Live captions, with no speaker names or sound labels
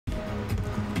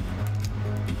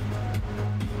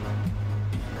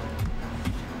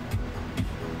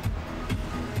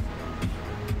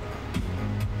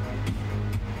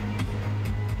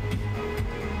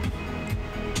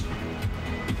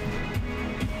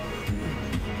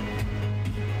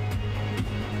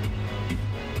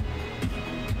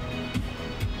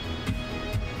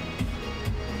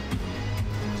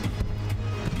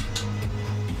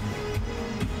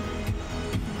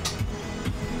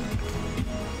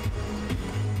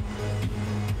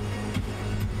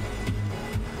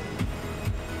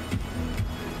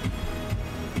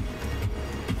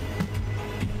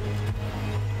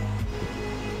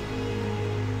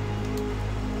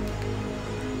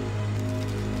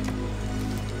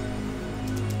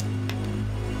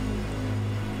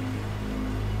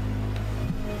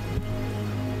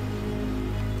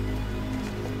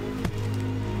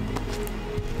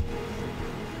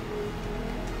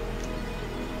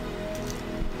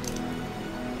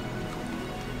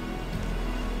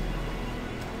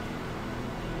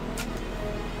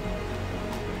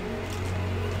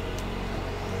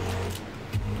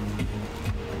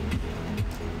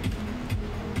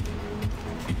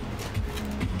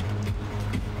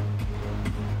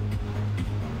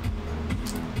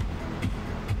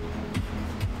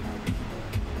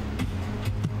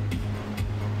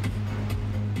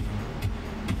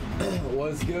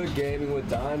What's good, gaming with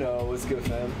Dino? What's good,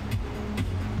 fam?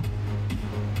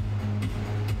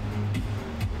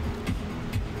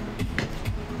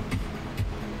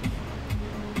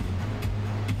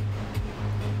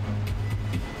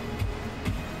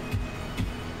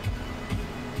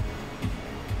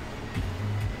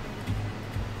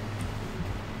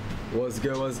 What's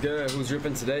good, what's good? Who's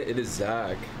ripping today? It is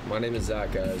Zach. My name is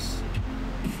Zach, guys.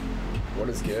 What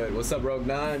is good? What's up, Rogue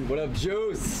 9? What up,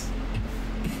 Juice?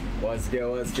 What's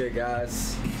good,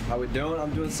 guys? How we doing?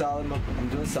 I'm doing solid. I'm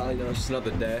doing solid, you know, just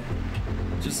another day.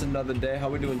 Just another day. How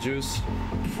we doing, Juice?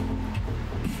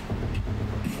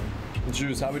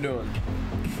 Juice, how we doing?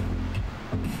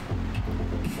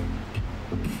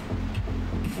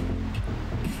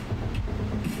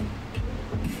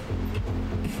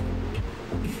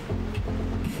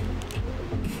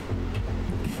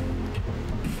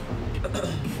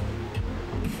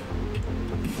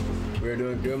 We're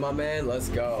doing good, my man. Let's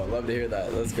go. Love to hear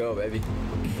that. Let's go, baby.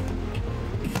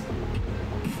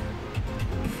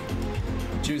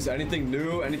 Juice, anything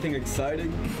new? Anything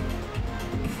exciting?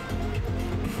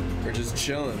 Or just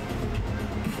chilling?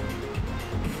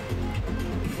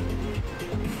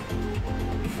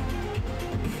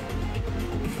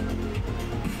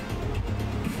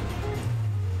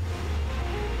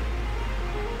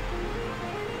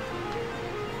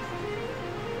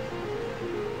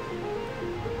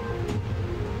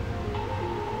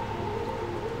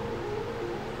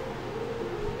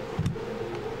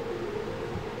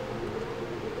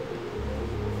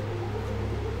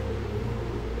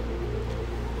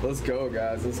 Let's go,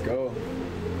 guys. Let's go.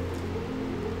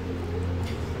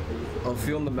 I'm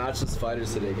feeling the matchless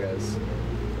fighters today, guys.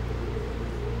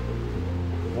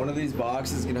 One of these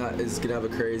boxes is gonna have a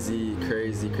crazy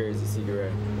secret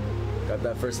rare. Got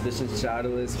that first edition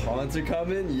Shadowless Haunter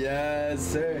coming. Yes,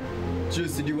 sir.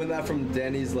 Juice, did you win that from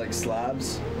Danny's like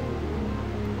slabs?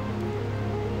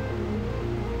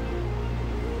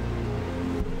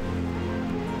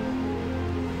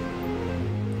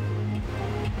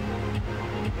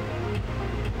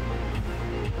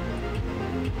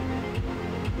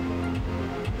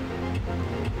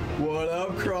 What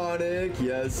up, Chronic?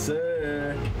 Yes,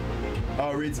 sir.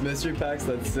 Oh, Reid's mystery packs.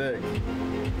 That's sick.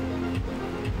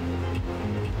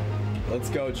 Let's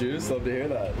go, Juice. Love to hear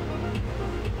that.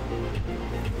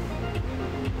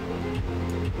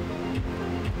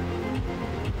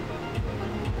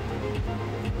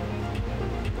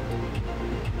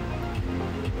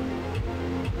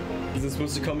 Is this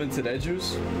supposed to come in today,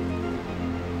 Juice?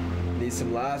 Need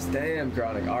some laughs? Damn,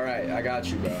 Chronic. All right, I got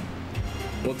you, bro.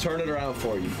 We'll turn it around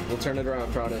for you. We'll turn it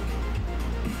around, Chronic.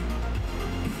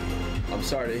 I'm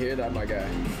sorry to hear that, my guy.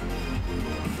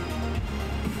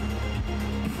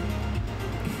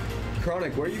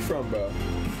 Chronic, where are you from, bro?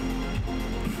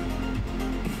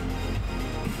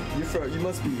 You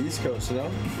must be East Coast, you know?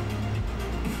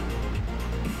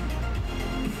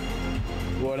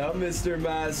 What up, Mr.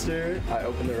 Master? I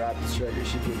opened the Rapid Striker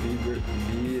Sheep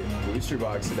V booster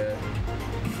box today.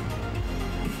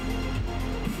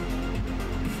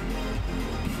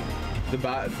 The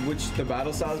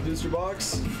Battle Styles booster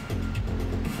box?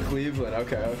 Cleveland,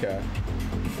 okay.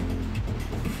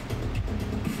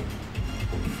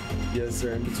 Yes,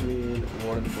 sir, in between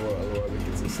 1 and 4, otherwise we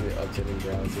consistently updating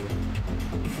browser.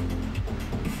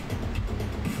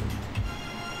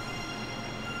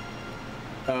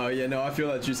 Oh, yeah, no, I feel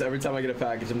that, Juice. Every time I get a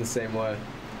package, I'm the same way.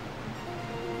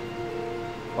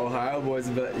 Ohio boys,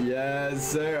 but yes,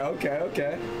 sir.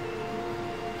 Okay.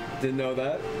 Didn't know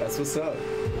that. That's what's up.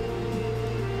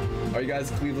 Are you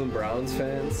guys Cleveland Browns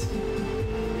fans?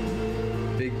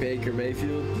 Big Baker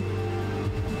Mayfield?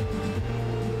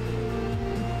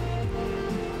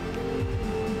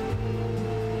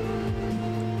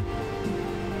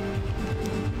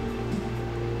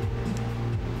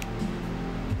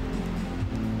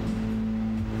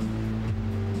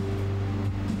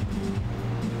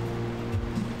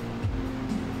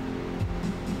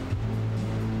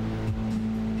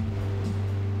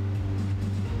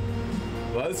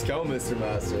 Let's go, Mr.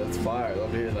 Master. That's fire.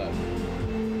 Love to hear that.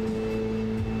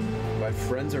 My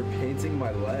friends are painting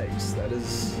my legs. That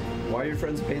is... Why are your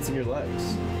friends painting your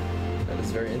legs? That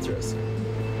is very interesting.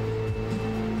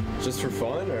 Just for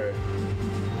fun, or...?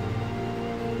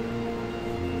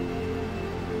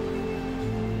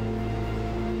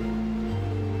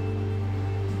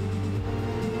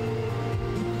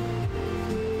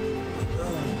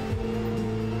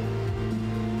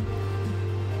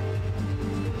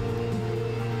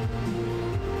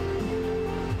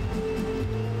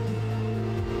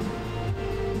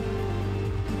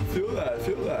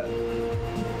 Feel that.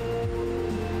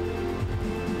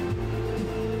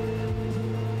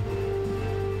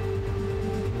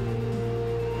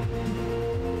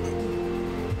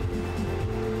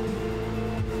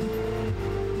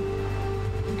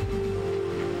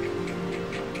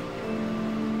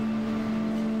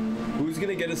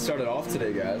 get us started off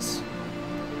today, guys.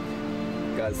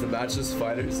 Guys, the matchless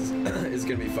fighters is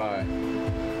gonna be fire.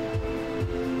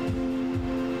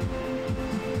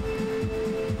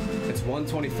 It's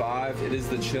 125. It is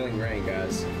the chilling rain,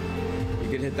 guys.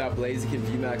 You can hit that Blaziken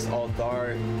VMAX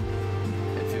Alt-Art.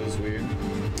 It feels weird.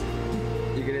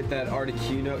 You can hit that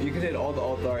Articuno. You can hit all the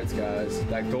Alt-Arts, guys.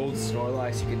 That gold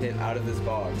Snorlax you can hit out of this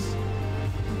box.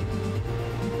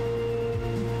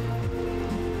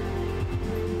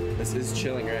 This is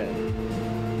chilling rain.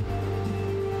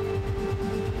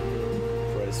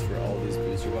 Price for all these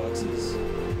booster boxes.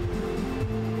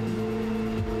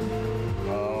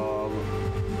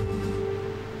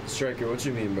 Striker, what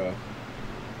you mean, bro?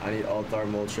 I need Alt-Art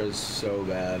Moltres so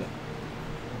bad.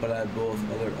 But I have both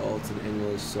other alts in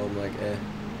English, so I'm like, eh.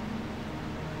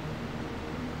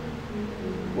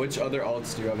 Which other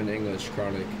alts do you have in English,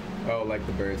 Chronic? Oh, like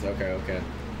the birds. Okay, okay.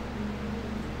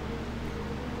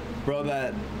 Bro,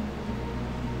 that...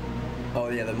 Oh,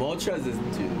 yeah, the Moltres is...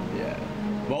 Dude, yeah.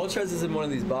 Moltres is in one of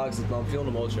these boxes, but I'm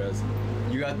feeling the Moltres.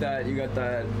 You got that...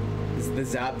 The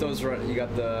Zapdos, right? You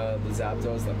got the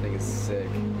Zapdos. That thing is sick.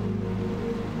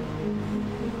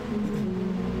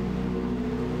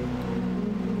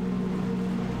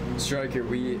 Striker,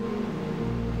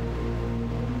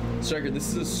 this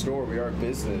is a store. We are a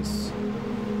business.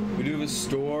 We do have a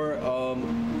store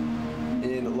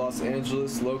in Los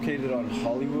Angeles, located on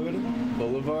Hollywood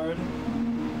Boulevard.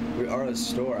 We are a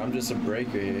store. I'm just a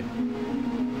breaker here.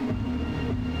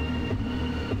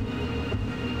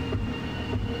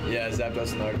 Yeah,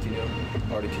 Zapdos and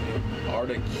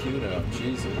Articuno.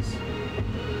 Jesus.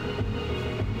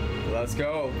 Let's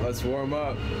go. Let's warm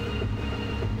up.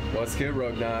 What's good,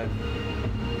 Rogue 9?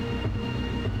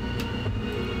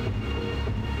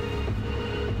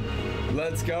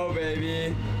 Let's go,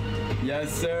 baby.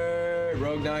 Yes, sir.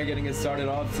 Rogue 9 getting us started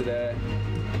off today.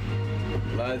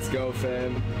 Let's go,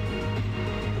 fam.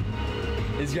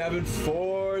 He's grabbing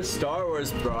 4 Star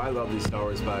Wars. Bro, I love these Star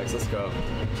Wars packs. Let's go.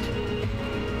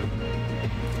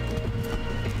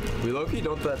 We low-key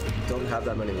don't have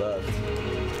that many left.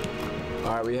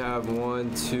 All right, we have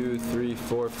 1, 2, 3,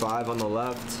 4, 5 on the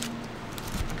left.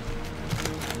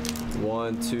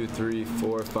 1, 2, 3,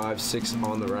 4, 5, 6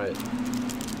 on the right.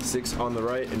 6 on the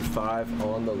right and 5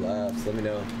 on the left. Let me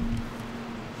know.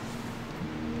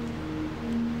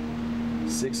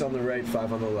 6 on the right,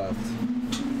 5 on the left.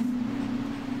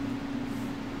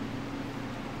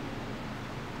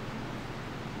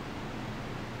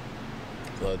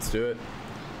 Let's do it.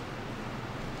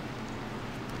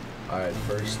 All right,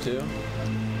 first 2.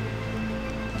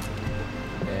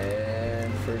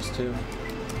 And first 2.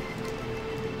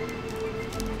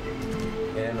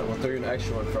 And we'll throw you an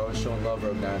extra one for always showing love,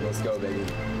 Rogue 9. Let's go, baby.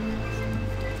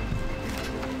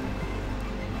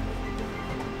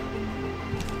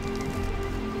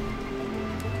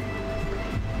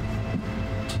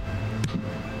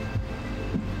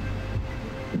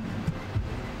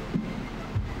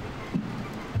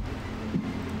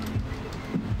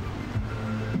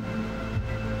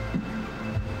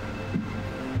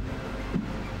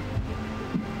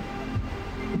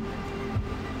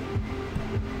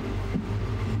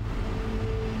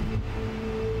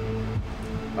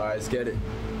 Alright, let's get it.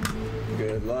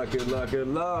 Good luck, good luck, good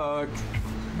luck.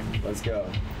 Let's go.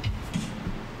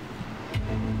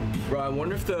 Bro, I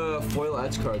wonder if the foil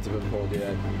edge cards have been pulled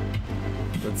yet.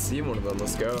 Let's see one of them.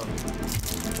 Let's go.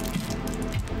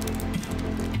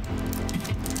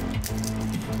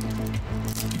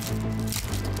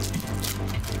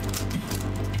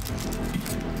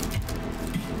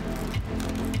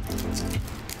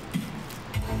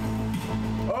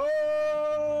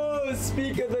 Oh,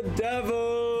 speak of the devil.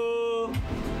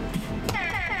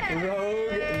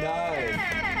 Rogue 9.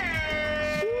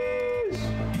 Sheesh.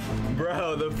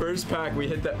 Bro, the first pack we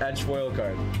hit the edge foil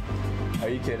card. Are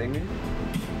you kidding me?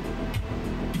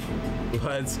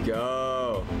 Let's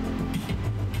go.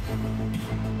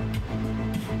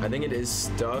 I think it is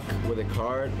stuck with a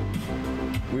card.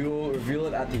 We will reveal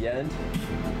it at the end.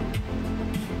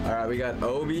 All right, we got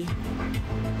Obi.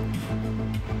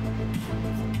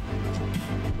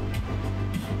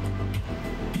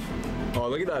 Oh,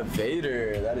 look at that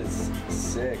Vader. That is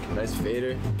sick. Nice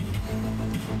Vader.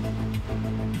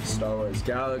 Star Wars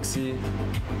Galaxy.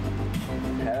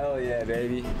 Hell yeah,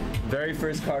 baby. Very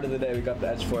first card of the day. We got the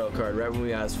edge foil card right when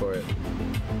we asked for it.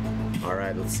 All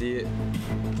right, let's see it.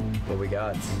 What we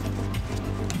got.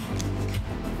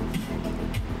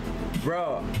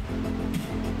 Bro.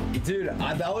 Dude,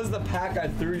 that was the pack I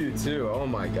threw you too. Oh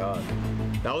my god.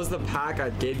 That was the pack I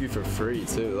gave you for free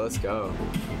too. Let's go.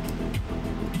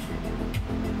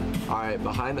 Alright,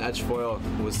 behind the etch foil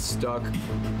was stuck.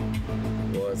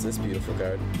 Was this beautiful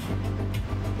card?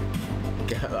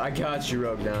 I got you,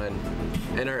 Rogue 9.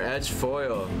 And our etch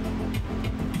foil.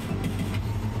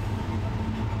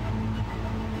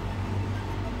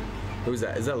 Who's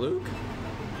that? Is that Luke?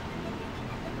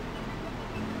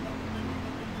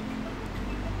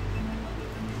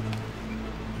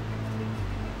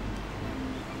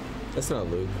 That's not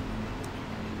Luke.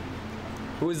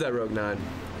 Who is that, Rogue 9?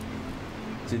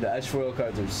 Dude, the etch foil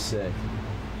cards are sick.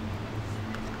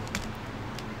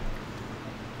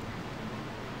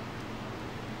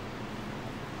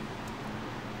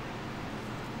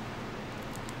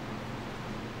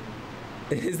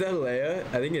 Is that Leia?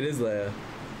 I think it is Leia.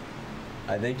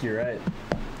 I think you're right.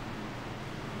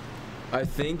 I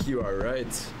think you are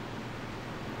right.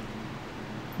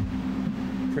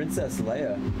 Princess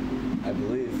Leia, I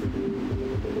believe.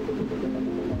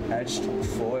 Etched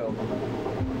foil.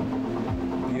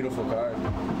 Beautiful card.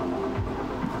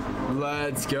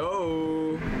 Let's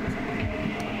go.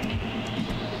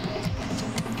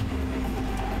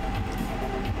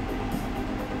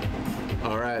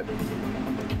 All right.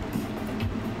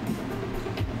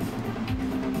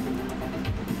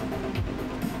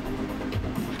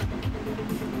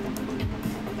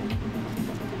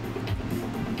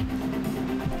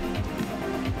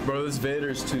 Bro, this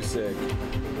Vader's too sick.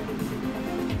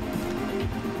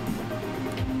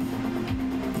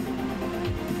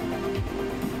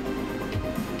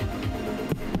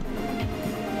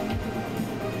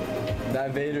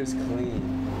 That Vader's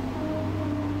clean.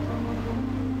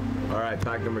 All right,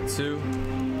 pack number 2.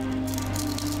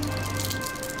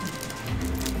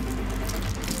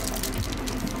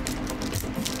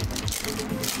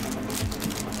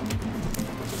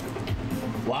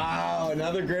 Wow,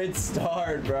 another great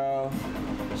start, bro.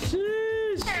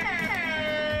 Sheesh.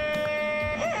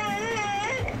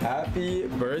 Happy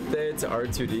birthday to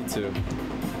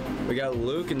R2-D2. We got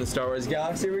Luke in the Star Wars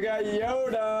Galaxy. We got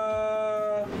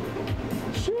Yoda.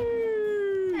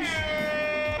 Sheesh.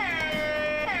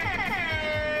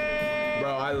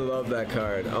 Bro, I love that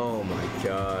card. Oh my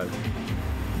god.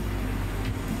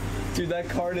 Dude, that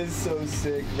card is so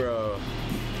sick, bro.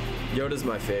 Yoda's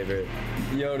my favorite.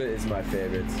 Yoda is my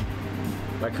favorite.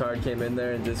 My card came in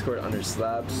there in Discord under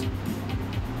slaps.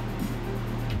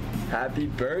 Happy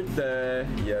birthday.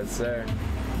 Yes, sir.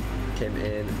 Came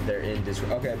in, they're in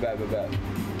Discord. Okay, bet.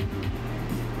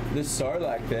 The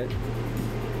Sarlacc pit.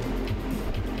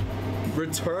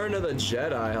 Return of the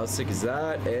Jedi. How sick is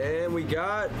that? And we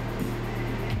got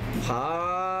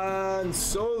Han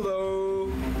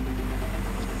Solo.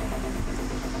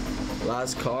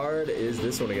 Last card is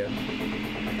this one again.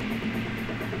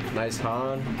 Nice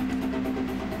Han.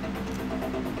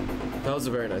 That was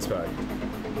a very nice pack.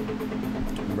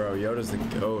 Bro, Yoda's the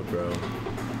GOAT, bro.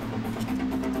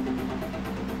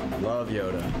 Love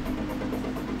Yoda.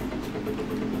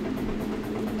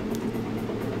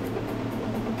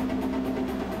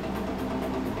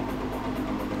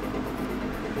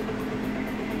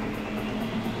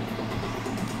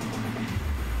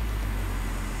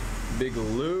 Big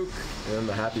Luke, and then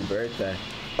the happy birthday.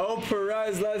 Oh,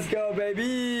 Perez, let's go,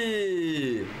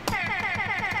 baby!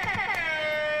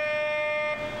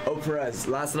 Oh, Perez,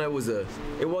 last night was it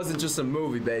wasn't just a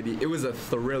movie, baby. It was a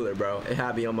thriller, bro. It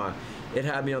had me on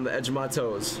the edge of my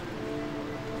toes.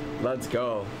 Let's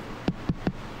go.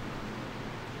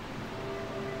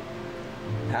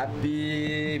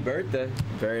 Happy birthday.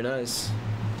 Very nice.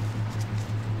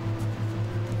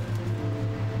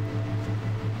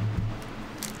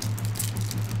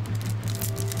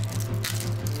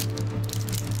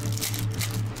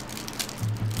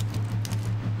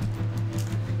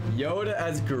 Yoda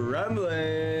as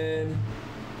Gremlin.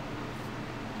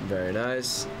 Very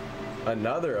nice.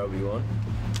 Another Obi-Wan.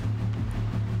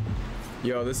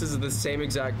 Yo, this is the same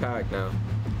exact pack now.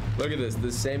 Look at this.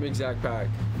 The same exact pack.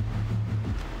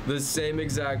 The same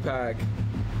exact pack.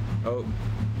 Oh,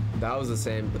 that was the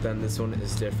same, but then this one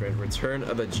is different. Return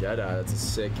of the Jedi. That's a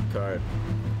sick card.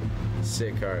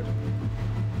 Sick card.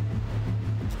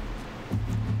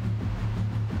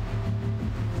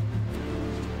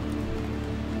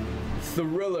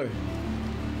 Thriller.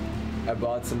 I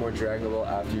bought some more Dragon Ball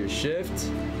after your shift.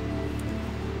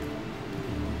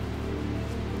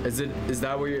 Is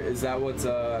that what's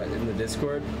in the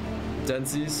Discord?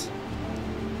 Densies?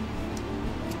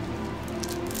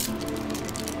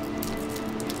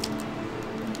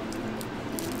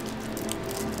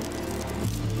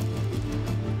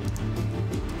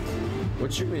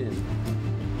 What you mean?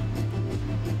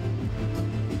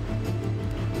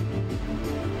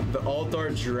 The Altar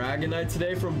Dragonite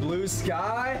today from Blue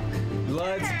Sky?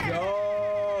 Let's go!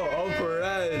 Oh,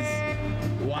 Perez.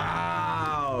 Wow.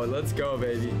 Let's go,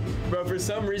 baby. Bro, for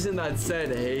some reason that set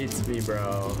hates me,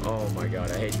 bro. Oh my god,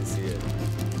 I hate to see it.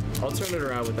 I'll turn it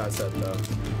around with that set, though.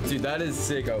 Dude, that is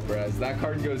sick, Oprez. That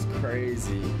card goes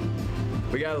crazy.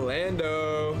 We got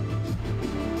Lando.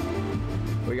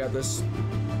 We got this.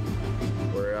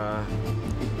 We're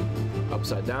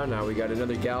upside down now. We got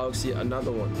another Galaxy,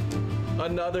 another one.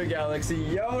 Another Galaxy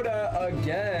Yoda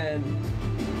again.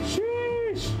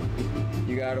 Sheesh.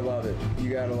 You gotta love it.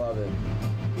 You gotta love it.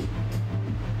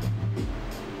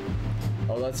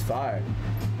 Oh, that's fire.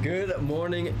 Good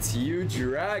morning to you,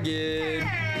 Dragon.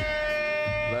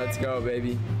 Let's go,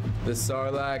 baby. The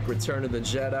Sarlacc, Return of the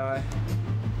Jedi.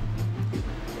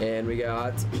 And we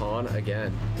got Han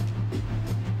again.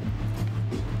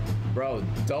 Bro,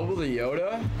 double the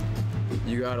Yoda?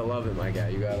 You gotta love it, my guy.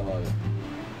 You gotta love it.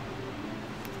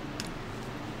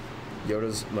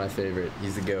 Yoda's my favorite.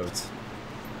 He's the GOAT.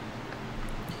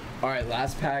 Alright,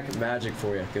 last pack magic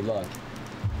for you. Good luck.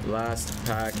 Last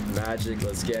pack magic.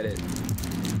 Let's get it.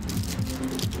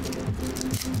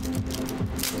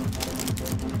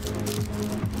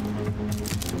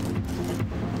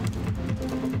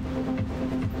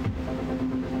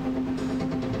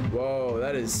 Whoa,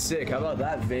 that is sick. How about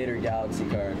that Vader Galaxy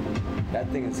card? That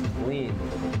thing is clean.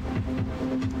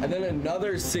 And then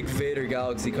another sick Vader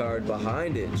Galaxy card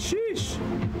behind it. Sheesh.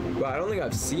 Bro, I don't think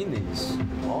I've seen these,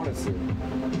 honestly.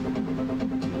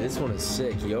 This one is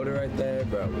sick. Yoda right there.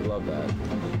 Bro, we love that.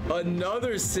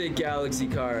 Another sick Galaxy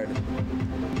card.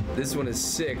 This one is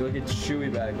sick. Look at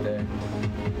Chewie back there.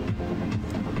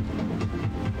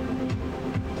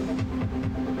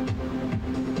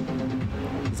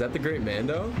 Is that the Great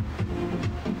Mando?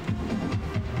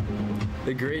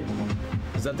 The Great...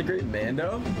 Is that the Great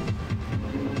Mando?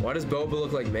 Why does Boba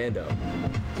look like Mando?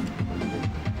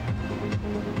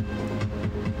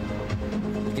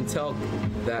 You can tell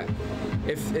that...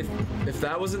 If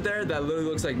that wasn't there, that literally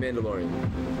looks like Mandalorian.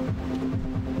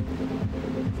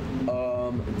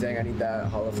 Dang, I need that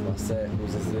hollow for my set.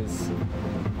 Whose is this?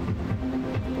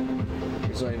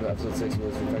 It's only about episode 6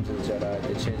 was Revenge of the Jedi.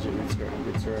 They changed it,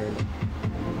 return.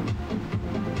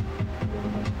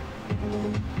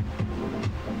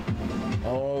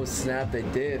 Oh, snap, they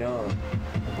did, huh?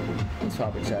 Let's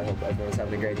pop a chat. Hope everyone's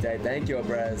having a great day. Thank you,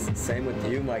 Obrez. Same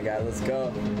with you, my guy. Let's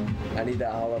go. I need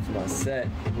that hollow for my set.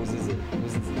 Whose is it?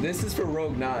 This is for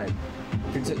Rogue 9.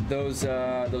 Those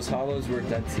hollows were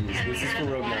Densies. This is for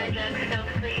Rogue 9.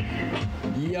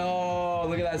 Yo,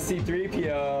 look at that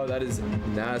C-3PO. That is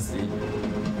nasty.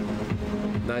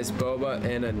 Nice Boba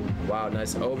and a wow,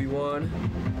 nice Obi-Wan.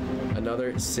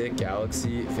 Another sick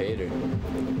Galaxy Vader.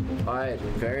 All right,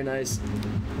 very nice.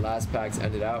 Last packs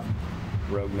ended out.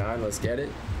 Rogue 9, let's get it.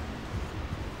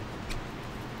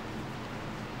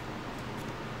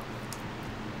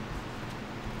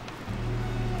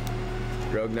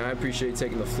 Rogue 9, appreciate you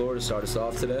taking the floor to start us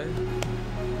off today.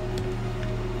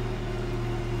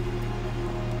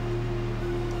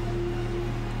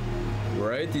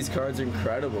 Right, these cards are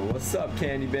incredible. What's up,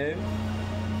 Candy Babe?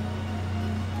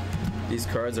 These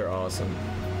cards are awesome.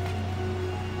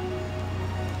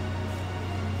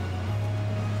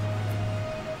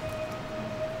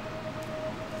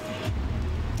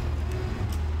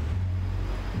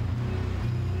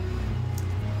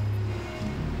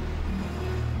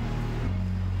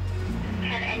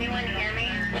 Can anyone hear me?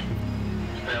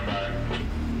 Stand by.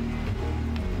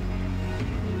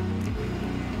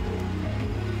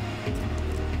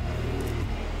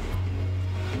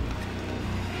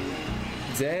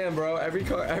 Damn, bro.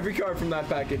 Every card from that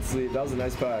pack gets sleeved. That was a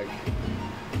nice pack.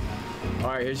 All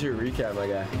right, here's your recap, my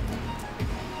guy.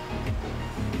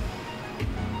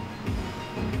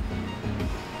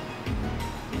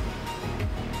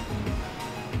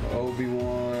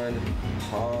 Obi-Wan,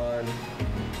 Han.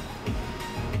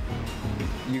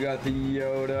 You got the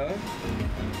Yoda,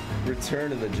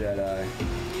 Return of the Jedi,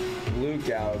 Luke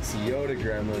Galaxy, Yoda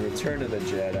Gremlin, Return of the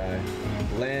Jedi,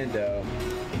 Lando,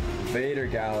 Vader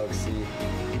Galaxy,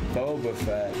 Boba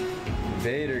Fett,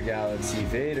 Vader Galaxy,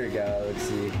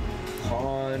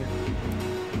 Han,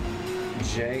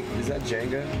 is that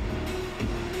Jenga?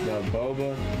 No,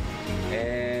 Boba,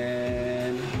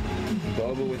 and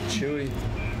Boba with Chewie.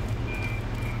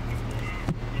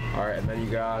 Alright, and then you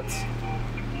got,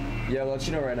 yeah, I'll let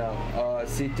you know right now,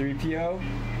 C-3PO,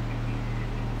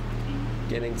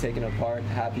 getting taken apart,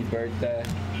 happy birthday,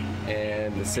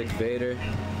 and the sick Vader.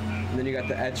 And then you got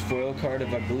the etch foil card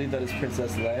of, I believe that is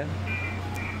Princess Leia.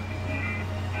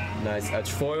 Nice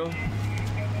etch foil.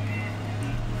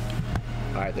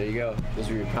 Alright, there you go. Those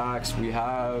are your packs. We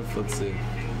have, let's see.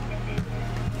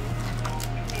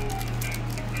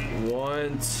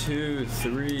 1, 2,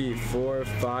 3, 4,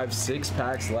 5, 6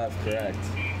 packs left, correct.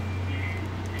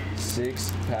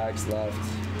 6 packs left.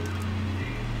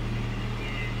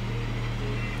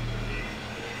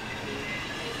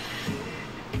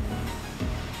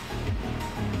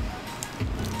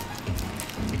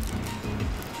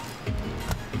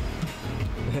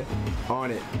 On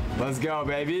it. Let's go,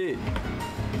 baby.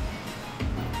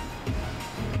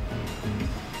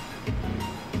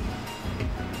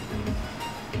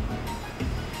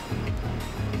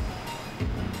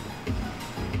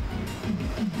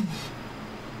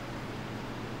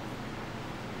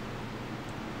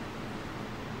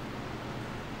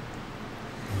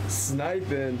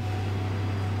 Sniping.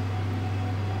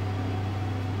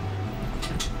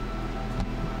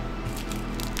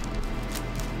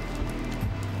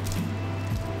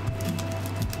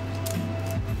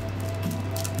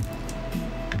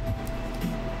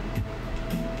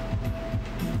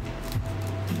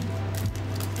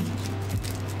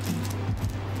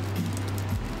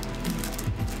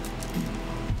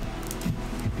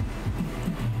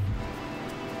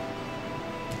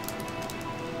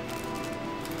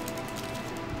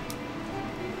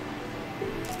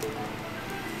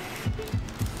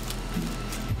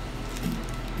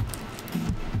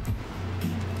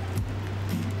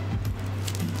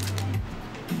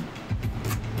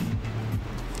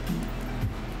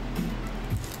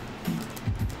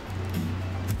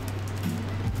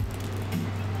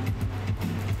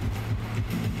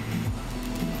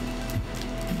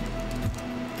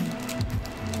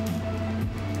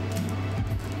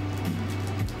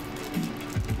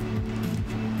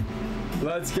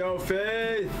 Let's go,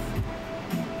 Faith!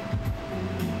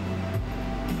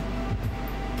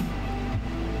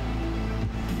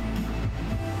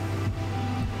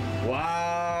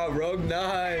 Wow, Rogue 9.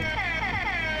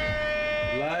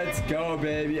 Let's go,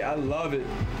 baby. I love it.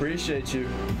 Appreciate you.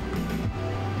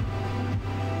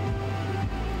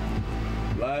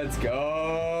 Let's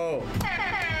go.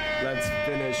 Let's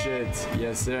finish it.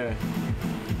 Yes, sir.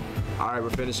 All right, we're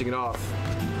finishing it off.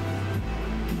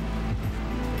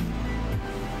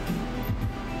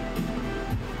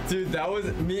 Dude, that was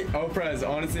me. Oprez,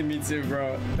 honestly, me too,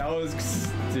 bro. That was,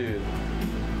 dude.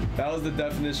 That was the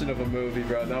definition of a movie,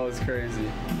 bro. That was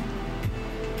crazy.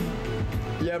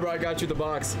 Yeah, bro, I got you the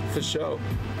box for show.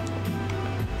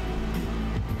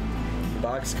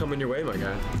 Box coming your way, my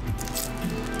guy.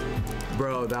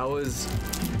 Bro, that was.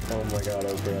 Oh my God,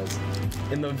 Oprez.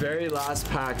 In the very last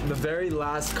pack, the very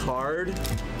last card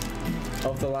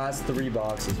of the last 3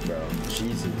 boxes, bro.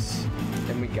 Jesus.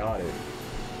 And we got it.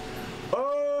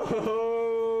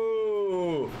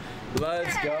 Oh,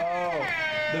 let's go.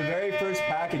 The very first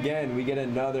pack again, we get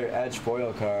another Edge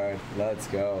foil card. Let's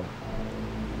go.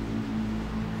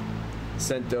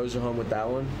 Sent Doja home with that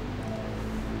one.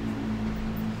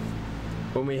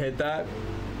 When we hit that,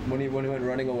 when he went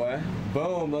running away.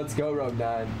 Boom, let's go, Rogue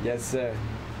 9. Yes, sir.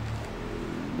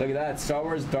 Look at that, Star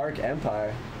Wars Dark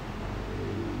Empire.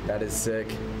 That is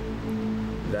sick.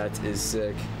 That is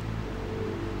sick.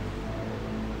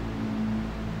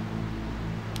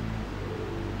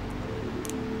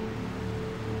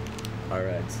 All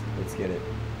right, let's get it.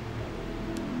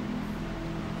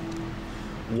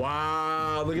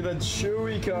 Wow, look at that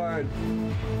Chewie card.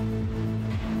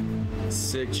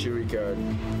 Sick Chewie card.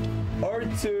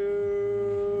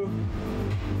 R2.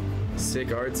 Sick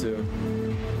R2.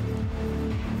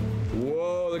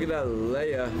 Whoa, look at that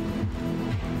Leia.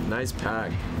 Nice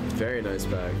pack. Very nice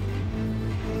pack.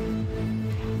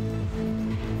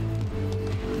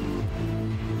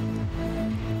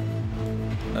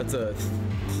 That's a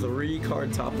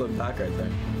 3-card top load pack right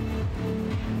there.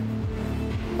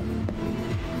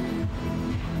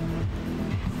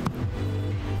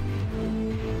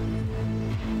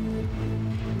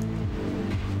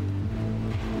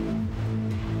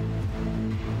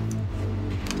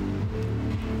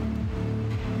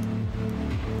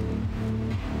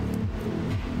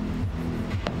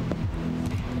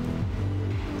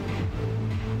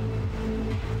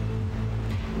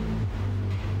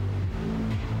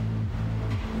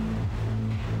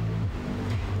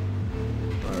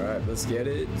 Let's get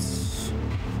it.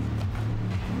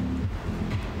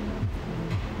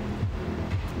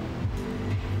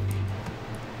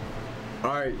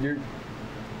 All right, you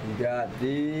got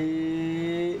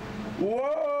the,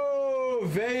 whoa,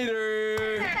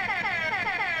 Vader.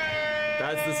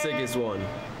 That's the sickest one.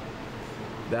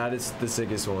 That is the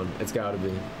sickest one. It's gotta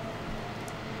be.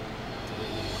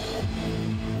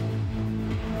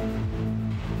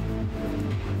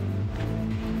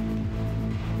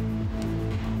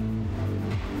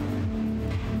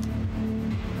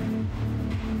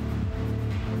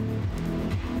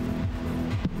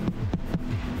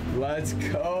 Let's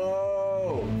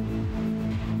go!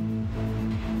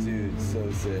 Dudes. So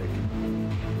sick.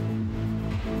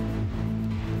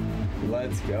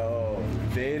 Let's go.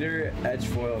 Vader Edge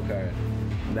foil card.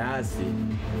 Nasty.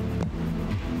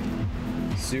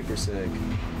 Super sick.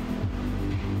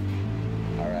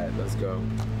 Alright, let's go.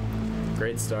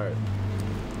 Great start.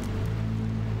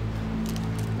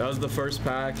 That was the first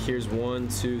pack. Here's 1,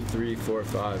 2, 3, 4,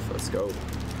 5. Let's go.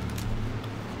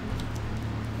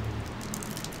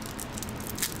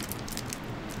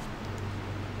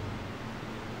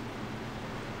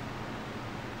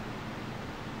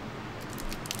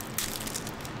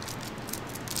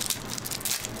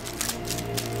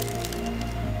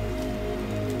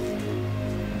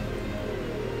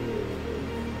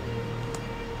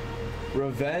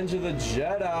 Revenge of the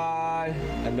Jedi.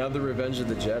 Another Revenge of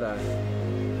the Jedi.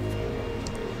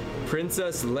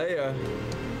 Princess Leia.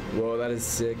 Whoa, that is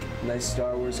sick. Nice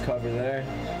Star Wars cover there.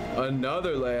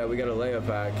 Another Leia. We got a Leia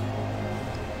pack.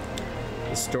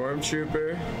 The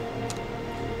Stormtrooper.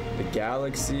 The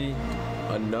Galaxy.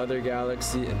 Another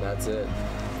Galaxy. And that's it.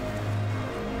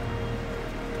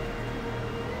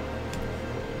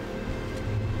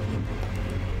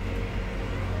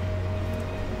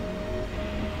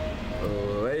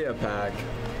 Leia pack.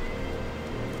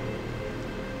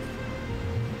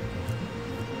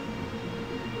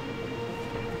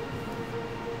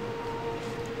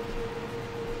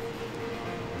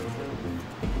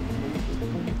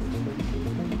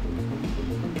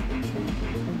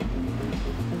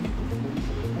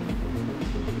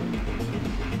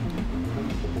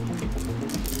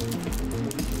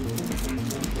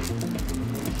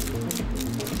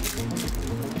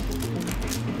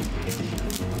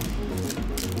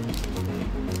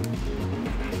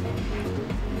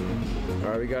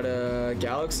 Alright, we got a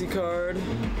Galaxy card.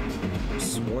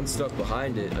 Just one stuck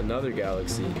behind it. Another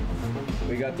Galaxy.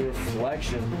 We got the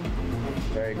Reflection.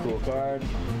 Very cool card.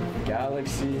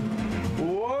 Galaxy.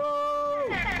 Whoa!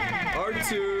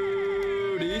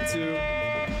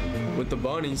 R2-D2 with the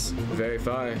bunnies. Very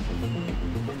fire.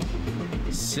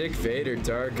 Sick Vader,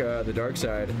 the dark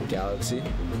side Galaxy.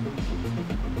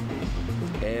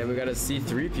 And we got a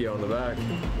C-3PO on the back.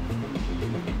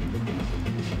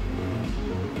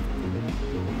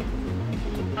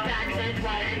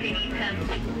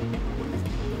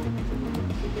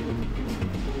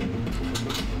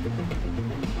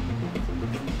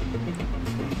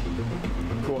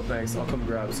 Cool, thanks. I'll come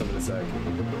grab some in a sec.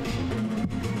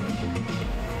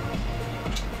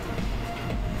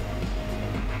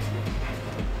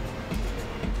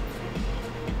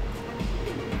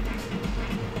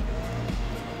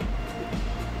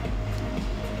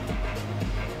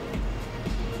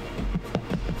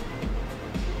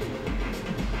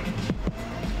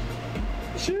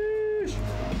 Sheesh.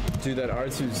 Dude, that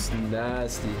R2's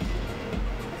nasty.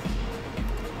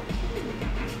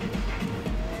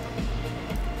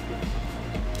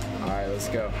 Alright, let's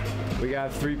go. We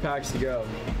got 3 packs to go.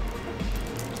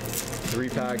 3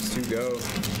 packs to go.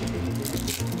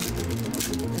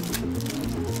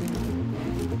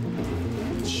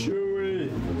 Chewie.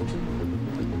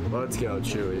 Let's go,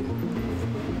 Chewie.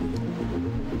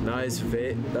 Nice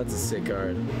Fate. That's a sick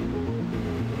card.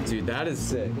 Dude, that is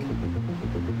sick.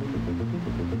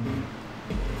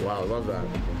 Wow, I love that.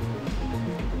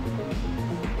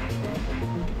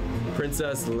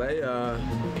 Princess Leia.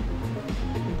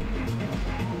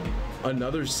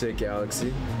 Another sick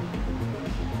Galaxy.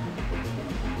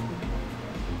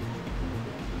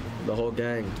 The whole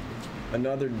gang.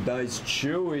 Another nice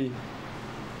Chewie.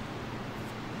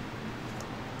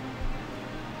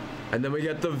 And then we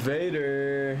get the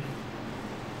Vader.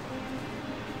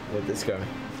 With this guy.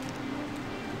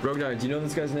 Rogue Knight, do you know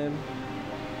this guy's name?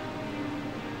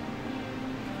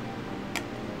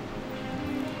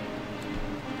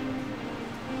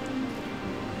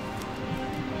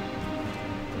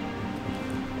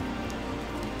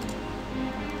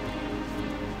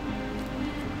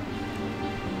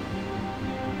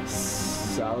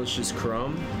 Salicious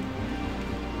Crumb.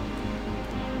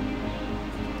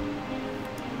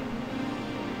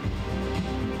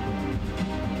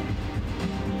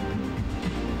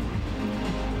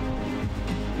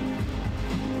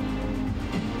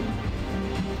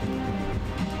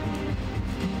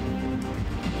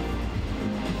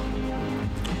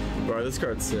 Bro, this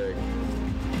card's sick.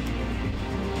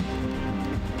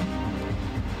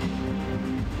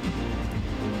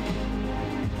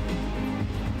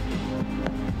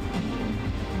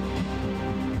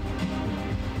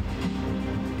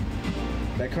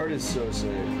 That card is so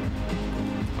sick.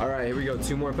 Alright, here we go.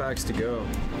 2 more packs to go.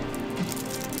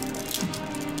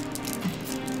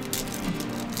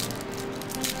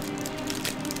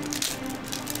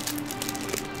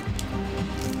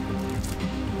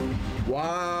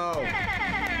 Wow!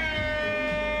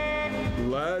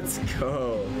 Let's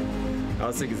go. How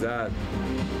sick is that?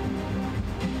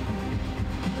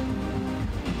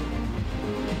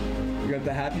 You got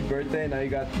the happy birthday, now you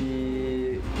got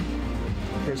the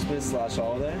Christmas /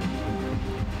 holiday.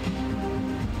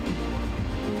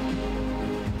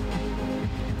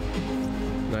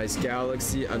 Nice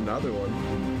Galaxy, another one.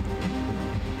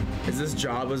 Is this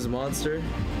Jabba's monster?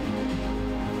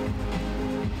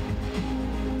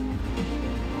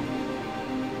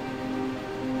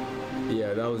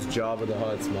 Yeah, that was Jabba the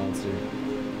Hutt's monster.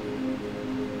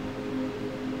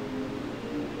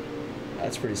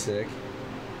 That's pretty sick.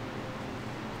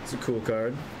 It's a cool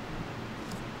card.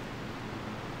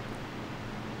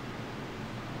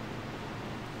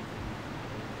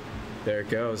 There it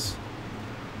goes.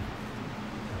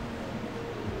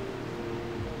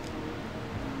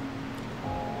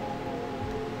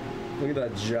 Look at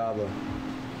that Jabba.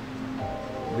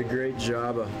 The great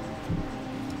Jabba.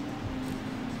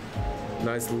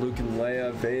 Nice Luke and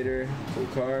Leia, Vader, cool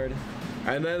card.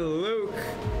 And then Luke.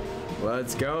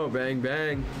 Let's go, bang,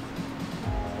 bang.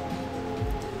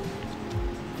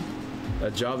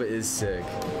 That Jabba is sick.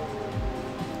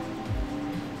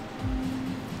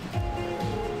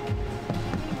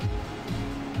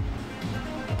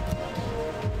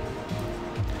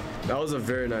 That was a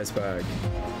very nice pack.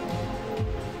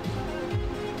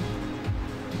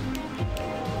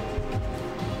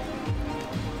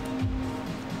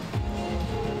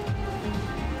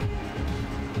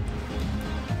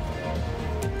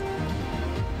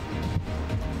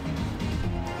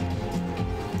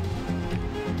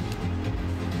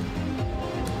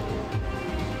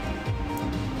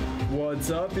 What's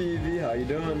up, Evie? How you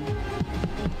doing?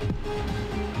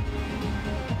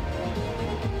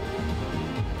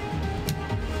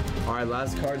 All right,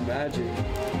 last card magic.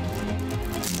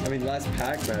 I mean, last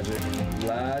pack magic.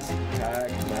 Last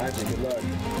pack magic. Good luck.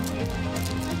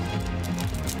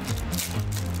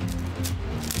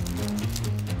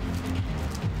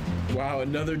 Wow,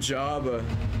 another Jabba.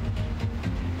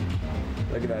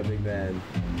 Look at that big man.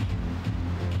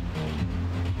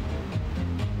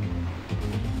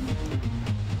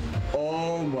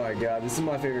 Oh my god, this is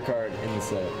my favorite card in the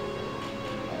set.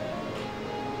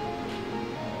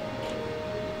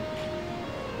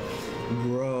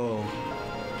 Bro.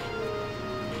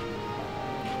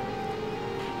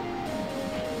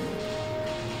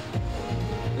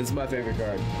 This is my favorite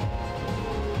card.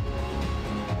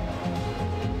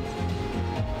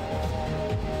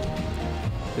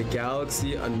 The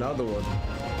Galaxy, another one.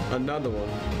 Another one.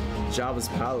 Jabba's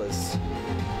Palace.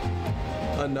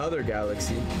 Another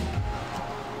Galaxy.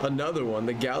 Another one,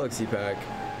 the Galaxy pack.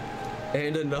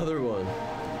 And another one.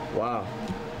 Wow.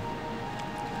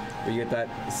 We get that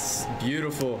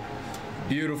beautiful,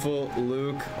 beautiful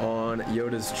Luke on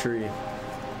Yoda's tree.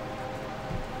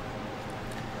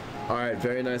 Alright,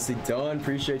 very nicely done.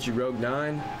 Appreciate you, Rogue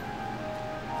 9.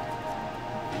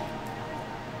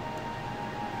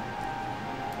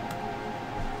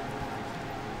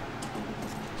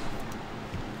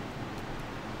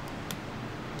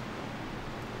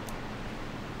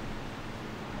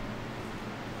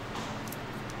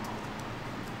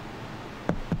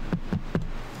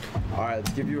 Alright,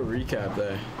 let's give you a recap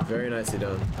there. Very nicely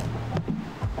done.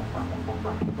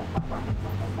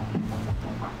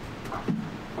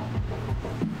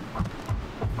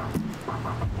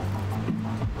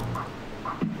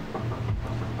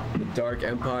 The Dark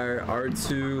Empire,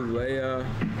 R2,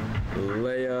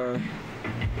 Leia,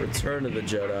 Return of the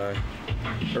Jedi,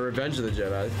 or Revenge of the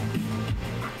Jedi,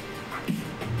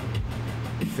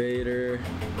 Vader,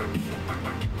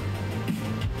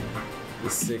 the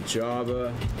sick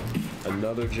Jabba,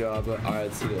 another Jabba. Alright,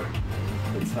 let's see the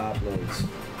top loads.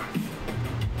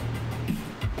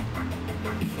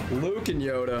 Luke and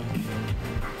Yoda,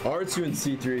 R2 and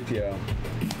C-3PO,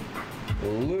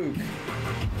 Luke,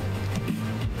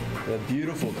 the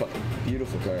beautiful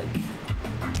card,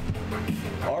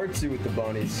 R2 with the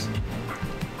bunnies,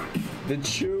 the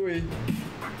Chewie.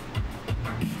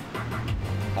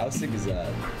 How sick is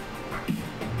that?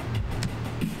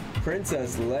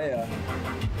 Princess Leia,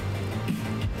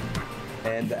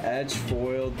 and the Edge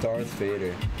foil Darth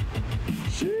Vader.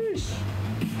 Sheesh.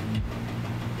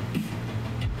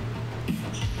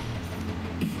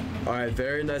 Alright,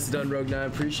 very nicely done, Rogue 9.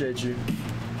 Appreciate you.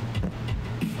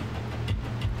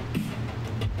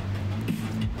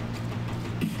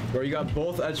 Bro, you got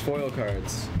both Edge foil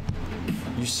cards.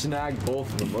 You snagged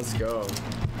both of them. Let's go.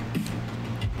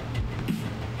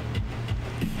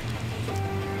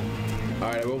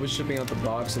 Alright, I will be shipping out the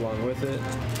box along with it.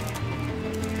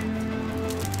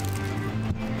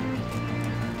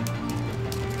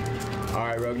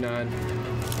 Alright, Rogue 9.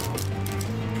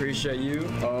 Appreciate you.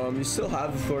 You still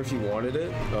have the floor if you wanted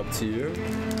it. Up to you.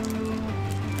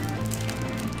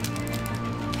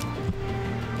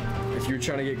 If you're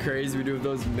trying to get crazy, we do with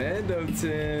those Mando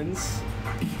tins.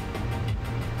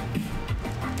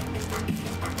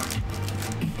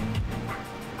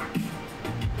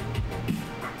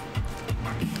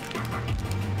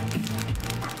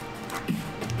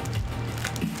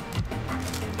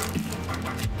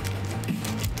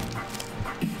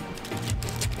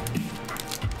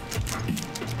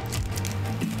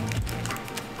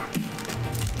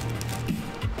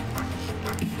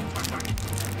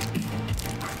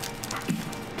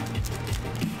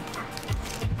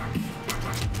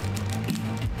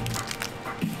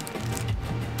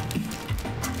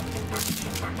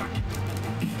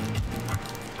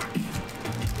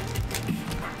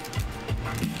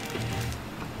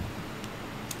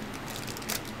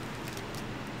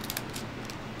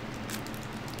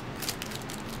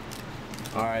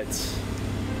 Alright,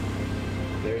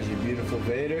 there's your beautiful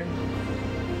Vader.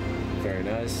 Very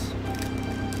nice.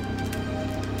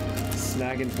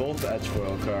 Snagging both the edge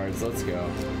foil cards. Let's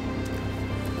go.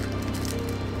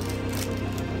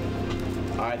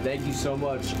 Alright, thank you so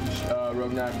much,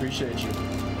 Rogue 9. Appreciate you.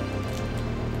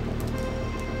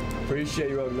 Appreciate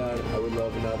you, Rogue 9. I would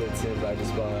love another tin, but I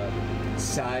just bought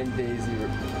signed Daisy.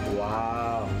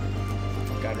 Wow.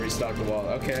 Gotta restock the wall.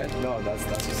 Okay, no, that's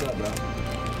what's up, bro.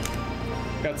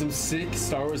 Got some sick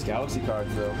Star Wars Galaxy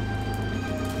cards though.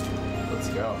 Let's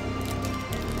go.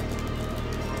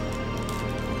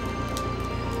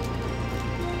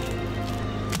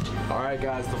 Alright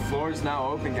guys, the floor is now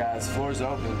open, guys. Floor's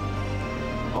open.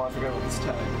 Oh, I forgot about this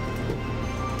tag.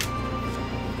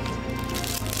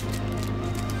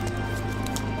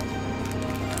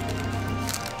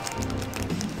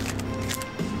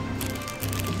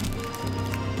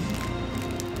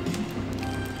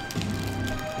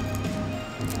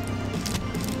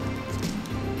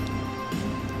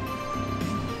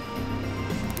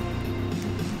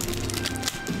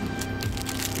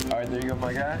 There you go,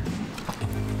 my guy.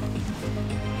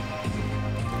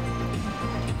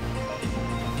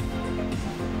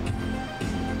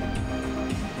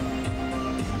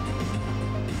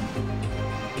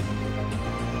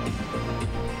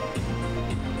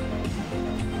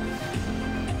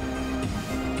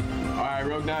 Alright,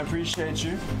 Rogue 9, appreciate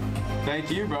you.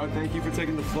 Thank you, bro. Thank you for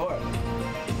taking the floor.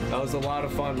 That was a lot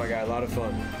of fun, my guy. A lot of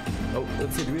fun. Oh,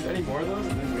 let's see. Do we have any more of those?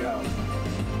 I think we out.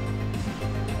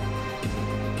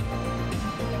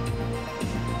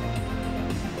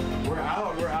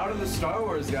 We're out of the Star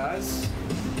Wars, guys.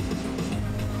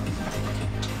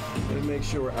 Let me make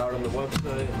sure we're out on the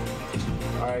website.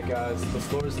 Alright, guys, the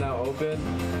floor is now open.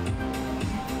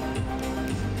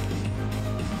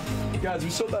 Guys, we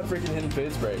sold that freaking Hidden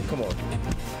Fates break. Come on.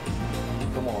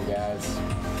 Come on, guys.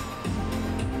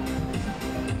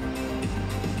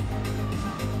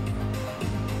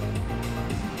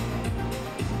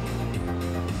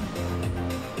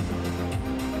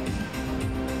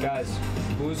 Guys,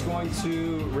 who's going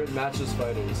to rip Matchless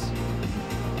Fighters?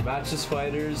 Matchless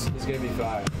Fighters is gonna be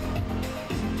fire.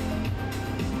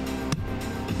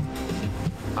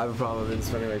 I have a problem with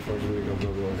spending like 4 weeks on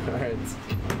Pokemon. Alright.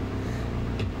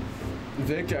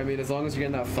 Victor, I mean, as long as you're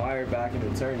getting that fire back in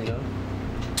return, you know?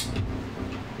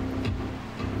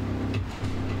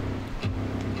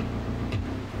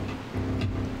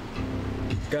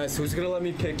 Guys, who's gonna let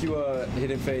me pick you a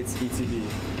Hidden Fates ETB?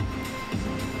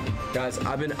 Guys,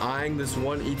 I've been eyeing this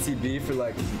one ETB for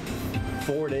like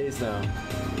 4 days now.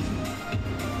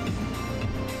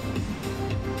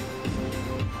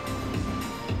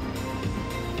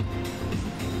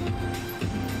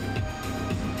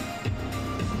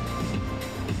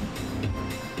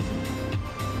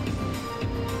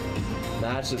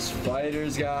 Matchless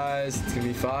Fighters, guys. It's gonna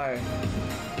be fire.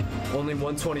 Only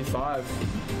 125.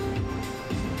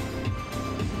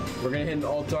 We're gonna hit an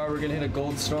Altar, we're gonna hit a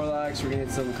Gold Snorlax, we're gonna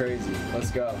hit something crazy.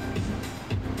 Let's go.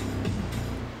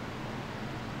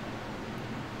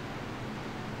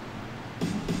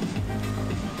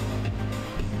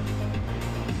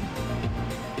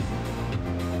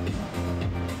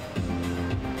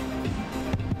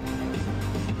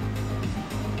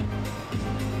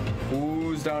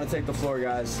 Who's down to take the floor,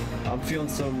 guys? I'm feeling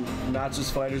some Matchless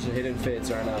Fighters and Hidden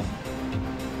Fates right now.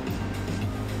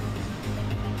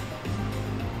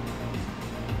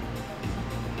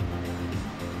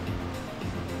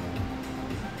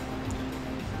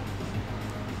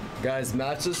 Guys,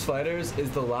 Matchless Fighters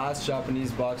is the last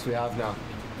Japanese box we have now.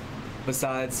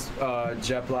 Besides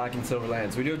Jet Black and Silver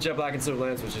Lance. We do have Jet Black and Silver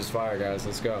Lance, which is fire, guys.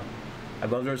 Let's go. I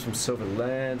love those from Silver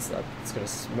Lance. That's gonna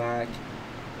smack.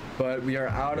 But we are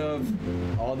out of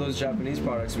all those Japanese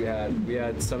products we had. We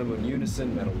had Sun and Moon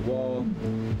Unison, Metal Wall.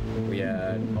 We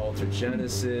had Alter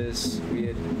Genesis. We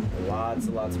had lots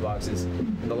and lots of boxes.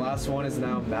 And the last one is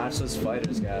now Matchless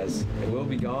Fighters, guys. It will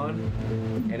be gone,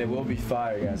 and it will be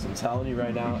fire, guys. I'm telling you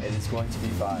right now, it is going to be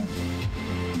fire.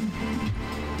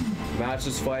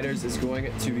 Matchless Fighters is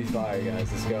going to be fire,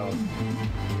 guys. Let's go.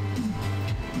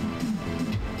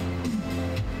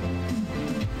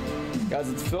 Guys,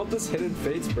 let's fill this Hidden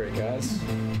Fates break, guys.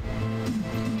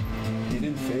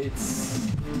 Hidden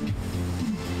Fates.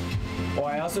 Oh,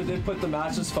 I also did put the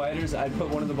Matchless Fighters. I put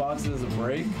one of the boxes as a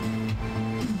break.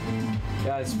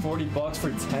 Guys, 40 bucks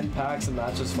for 10 packs of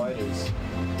Matchless Fighters.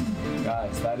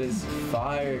 Guys, that is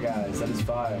fire, guys. That is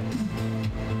fire.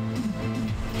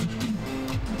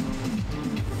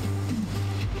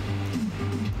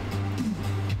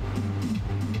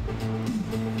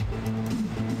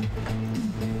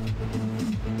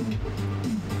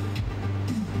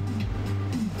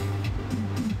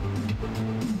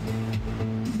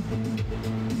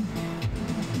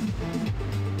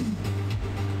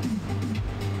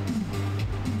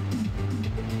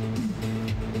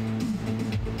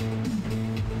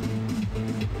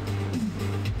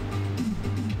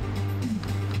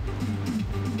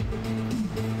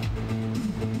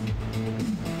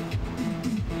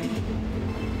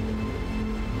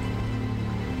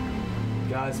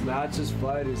 Guys, Matchless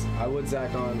Fighters. I would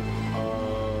Zach on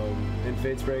in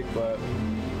Fates Break, but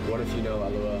what if you know,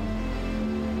 LOL.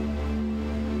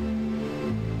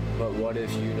 But what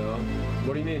if you know?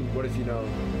 What do you mean, what if you know?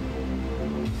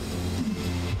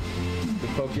 The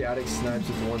Poke Addict snipes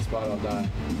with one spot, I'll die.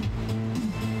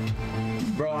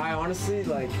 Bro, I honestly,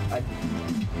 like,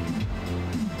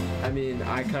 I mean,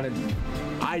 I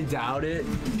doubt it.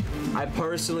 I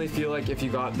personally feel like if you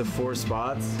got the 4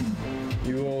 spots,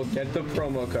 you will get the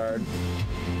promo card,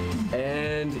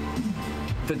 and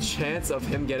the chance of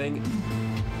him getting,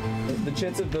 the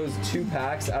chance of those 2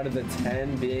 packs out of the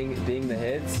 10 being the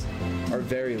hits are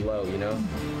very low, you know?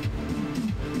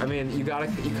 I mean, you kind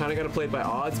of gotta play it by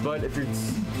odds, but if you're,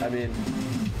 I mean,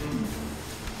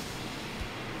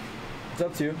 it's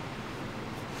up to you.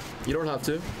 You don't have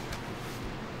to.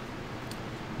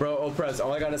 Bro, Oprez,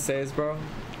 all I gotta say is, bro,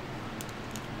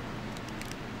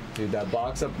 dude, that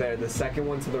box up there, the second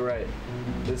one to the right.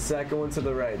 The second one to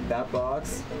the right. That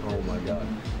box. Oh my god.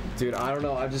 Dude, I don't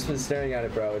know. I've just been staring at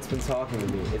it, bro. It's been talking to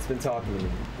me. It's been talking to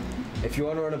me. If you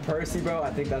want to run a Percy, bro,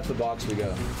 I think that's the box we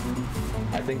go.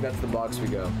 I think that's the box we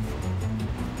go.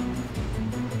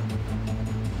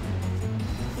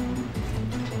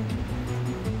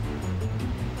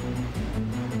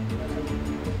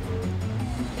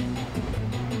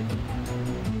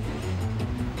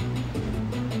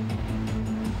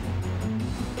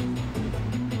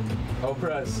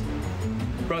 Press.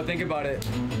 Bro, think about it.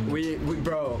 We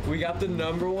got the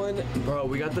number one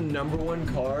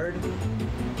card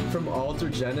from Alter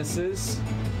Genesis.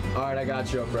 Alright, I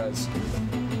got you, Press.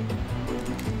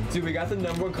 Dude, we got the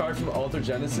number 1 card from Alter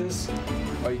Genesis.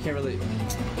 Oh, you can't really.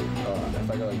 Oh,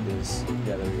 if I go like this.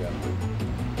 Yeah, there we go.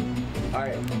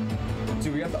 Alright.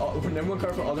 Dude, we got the number 1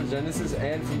 card from Alter Genesis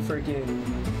and from freaking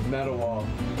Metal Wall.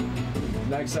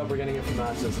 Next up, we're getting it from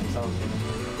Matchless. I'm telling you.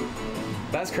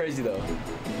 That's crazy though.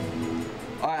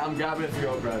 Alright, I'm grabbing it for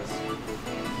your Press.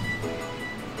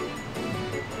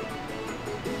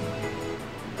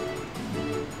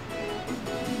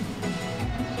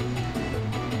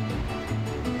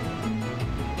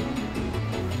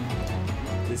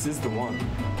 This is the one.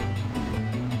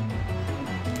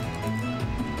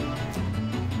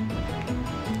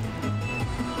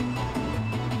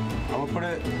 I'm gonna put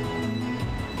it.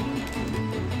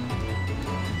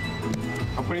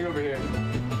 I'm putting it over here.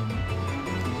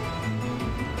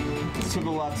 It's to the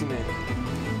left of me.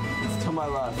 It's to my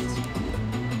left.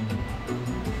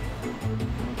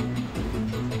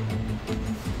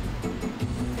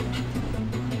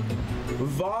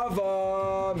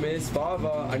 Vava! Miss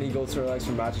Vava. I need gold Snorlax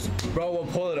from matches. Bro, we'll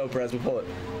pull it, Oprez. We'll pull it.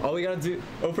 All we gotta do,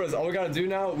 Oprez, all we gotta do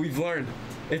now, we've learned.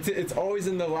 It's always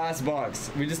in the last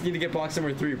box. We just need to get box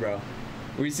number 3, bro.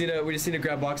 We just need to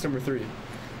grab box number 3.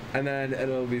 And then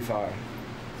it'll be fire.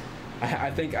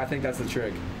 I think that's the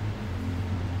trick.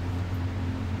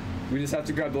 We just have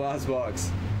to grab the last box.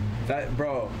 That,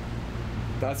 bro,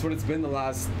 that's what it's been the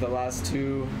last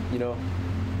 2, you know.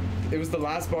 It was the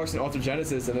last box in Alter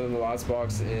Genesis and then the last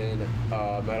box in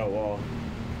Metal Wall.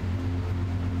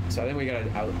 So I think we gotta,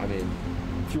 I mean,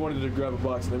 if you wanted to grab a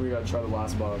box, then we gotta try the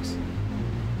last box.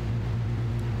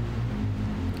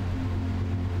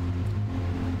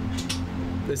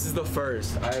 This is the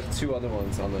first. I have 2 other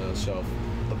ones on the shelf.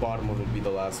 The bottom one would be the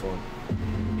last one.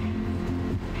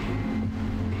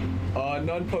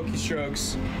 none Poke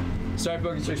Strokes. Sorry,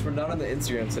 Poke Strokes, we're not on the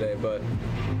Instagram today, but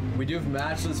we do have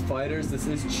matchless fighters. This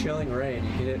is Chilling Reign.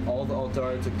 You can hit all the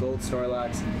Altar to Gold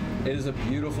Snorlax. It is a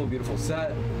beautiful, beautiful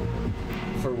set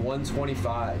for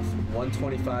 125.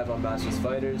 125 on matchless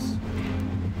fighters.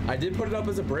 I did put it up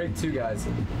as a break too, guys.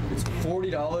 It's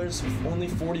 $40, only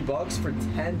 40 bucks for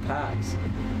 10 packs.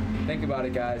 Think about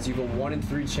it, guys. You have a 1 in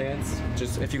 3 chance.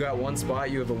 Just if you got one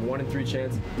spot, you have a 1 in 3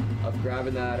 chance of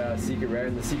grabbing that secret rare,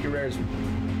 and the secret rare is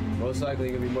most likely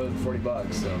gonna be more than 40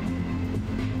 bucks. So,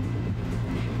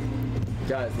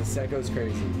 guys, the set goes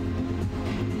crazy.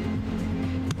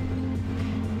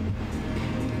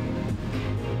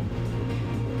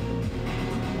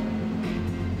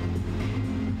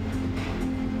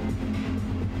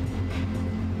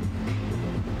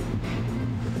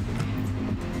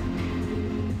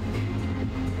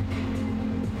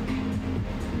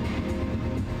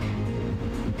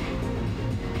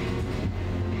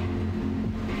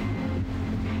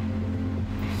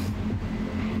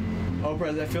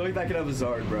 I feel like that could have a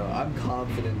Zard, bro. I'm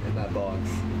confident in that box.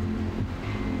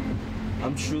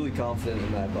 I'm truly confident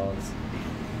in that box.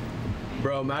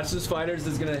 Bro, Matchless Fighters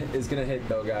is gonna hit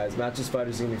though, guys. Matchless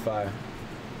Fighters is gonna be fire.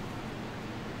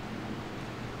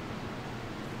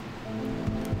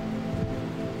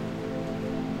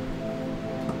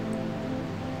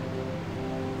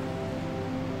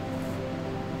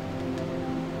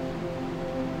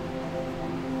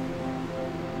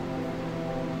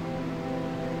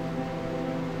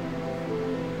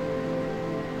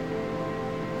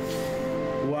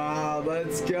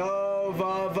 Let's go,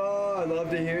 Vava. Love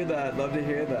to hear that. Love to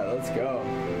hear that. Let's go.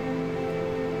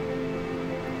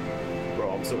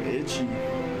 Bro, I'm so itchy.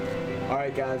 All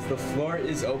right, guys. The floor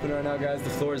is open right now, guys. The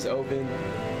floor is open.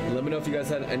 Let me know if you guys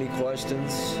had any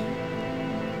questions.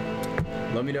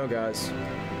 Let me know, guys.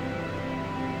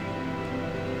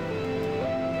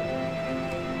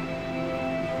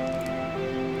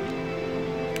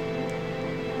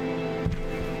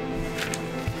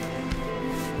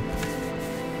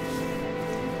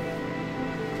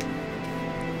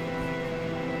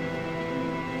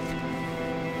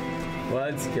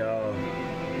 Let's go.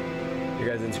 You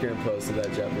guys Instagram posted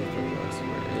that Japanese box we're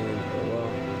in. Oh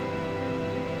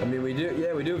well. I mean, we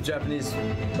do have Japanese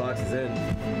boxes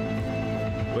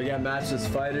in. We got Matchless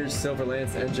Fighters, Silver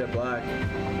Lance, and Jet Black.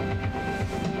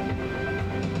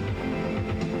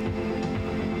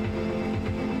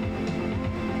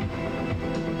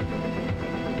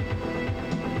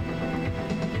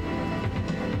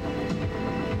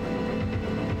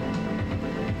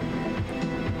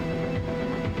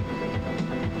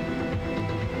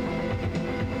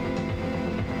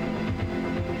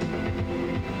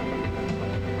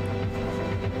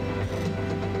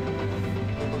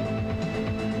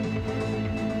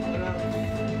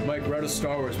 We're out of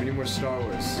Star Wars. We need more Star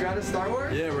Wars. You're out of Star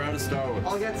Wars? Yeah, we're out of Star Wars.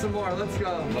 I'll get some more. Let's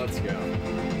go. Let's go.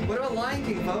 What about Lion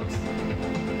King, folks?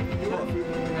 You want food?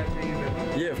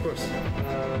 Yeah, of course.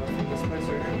 From this place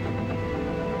right here.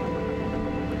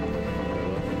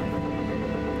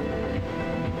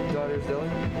 Daughter's Deli.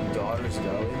 Daughter's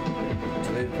Deli. Do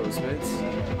they have Postmates?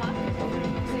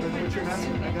 Put your mask.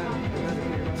 I got it. Put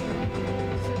your mask.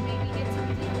 So maybe get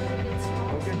something that's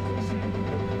small. Okay.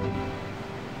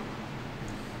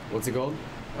 What's it called?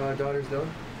 Daughter's Deli.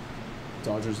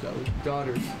 Dodgers Deli.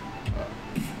 Daughters.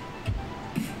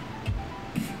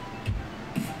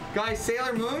 Guys,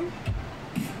 Sailor Moon?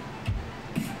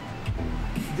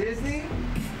 Disney?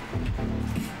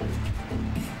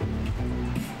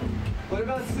 What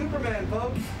about Superman,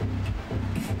 folks?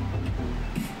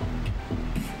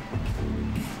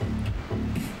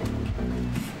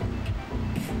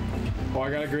 Oh, I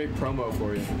got a great promo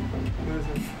for you. What is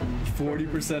it?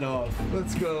 40% off.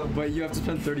 Let's go. But you have to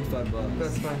spend 35 bucks.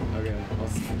 That's fine. Okay, I'll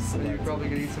So you're select probably it.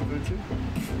 gonna eat some food too?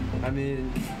 I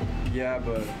mean, yeah,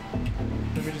 but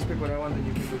Let me just pick what I want, then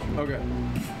you pick what you want. okay.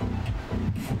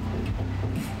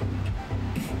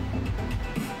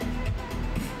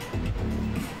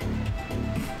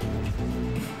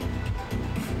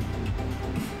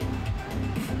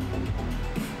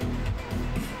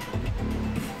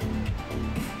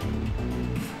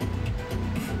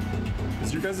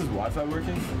 Is your guys' Wi-Fi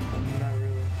working? Not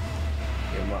really.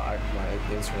 Yeah, my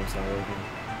Instagram's not working.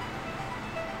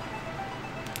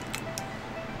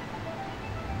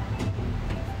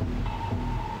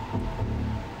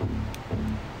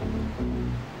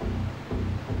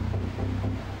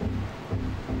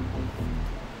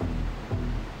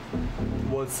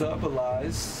 What's up,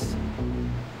 Elias?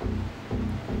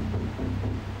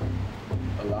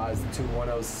 Elias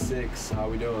 2106. How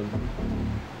we doing?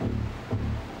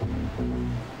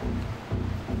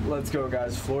 Let's go,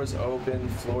 guys. Floor's open.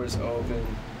 Floor's open.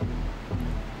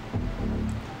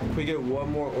 Can we get one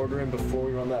more order in before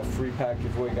we run that free pack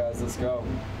giveaway, guys? Let's go.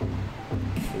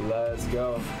 Let's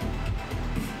go.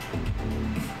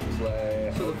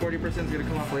 Play. So the 40% is gonna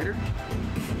come off later?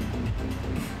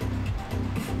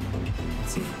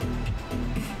 Let's see.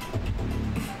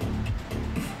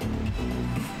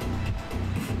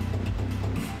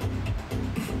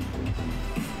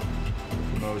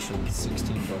 Promotion,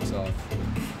 16 bucks off.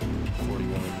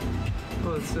 41.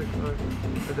 Oh, that's sick. Alright.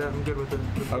 For that, I'm good with it.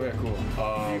 Okay, cool.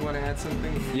 Do you want to add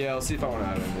something? Yeah, I'll see if I want to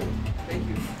add anything. Thank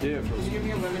you. Yeah, of Can course. you give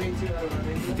me a lemonade too out of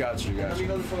lemonade? Got you, got Let me you.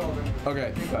 know the total lemonade.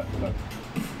 Okay, bet.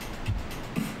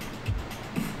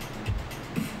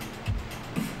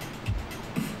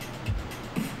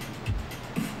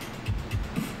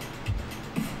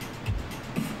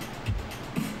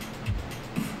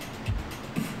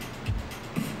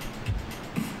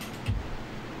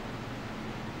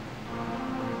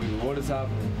 What is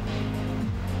happening?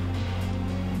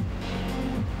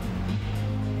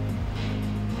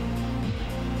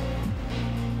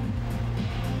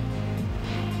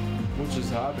 What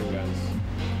just happened, guys?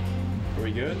 Are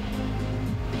we good?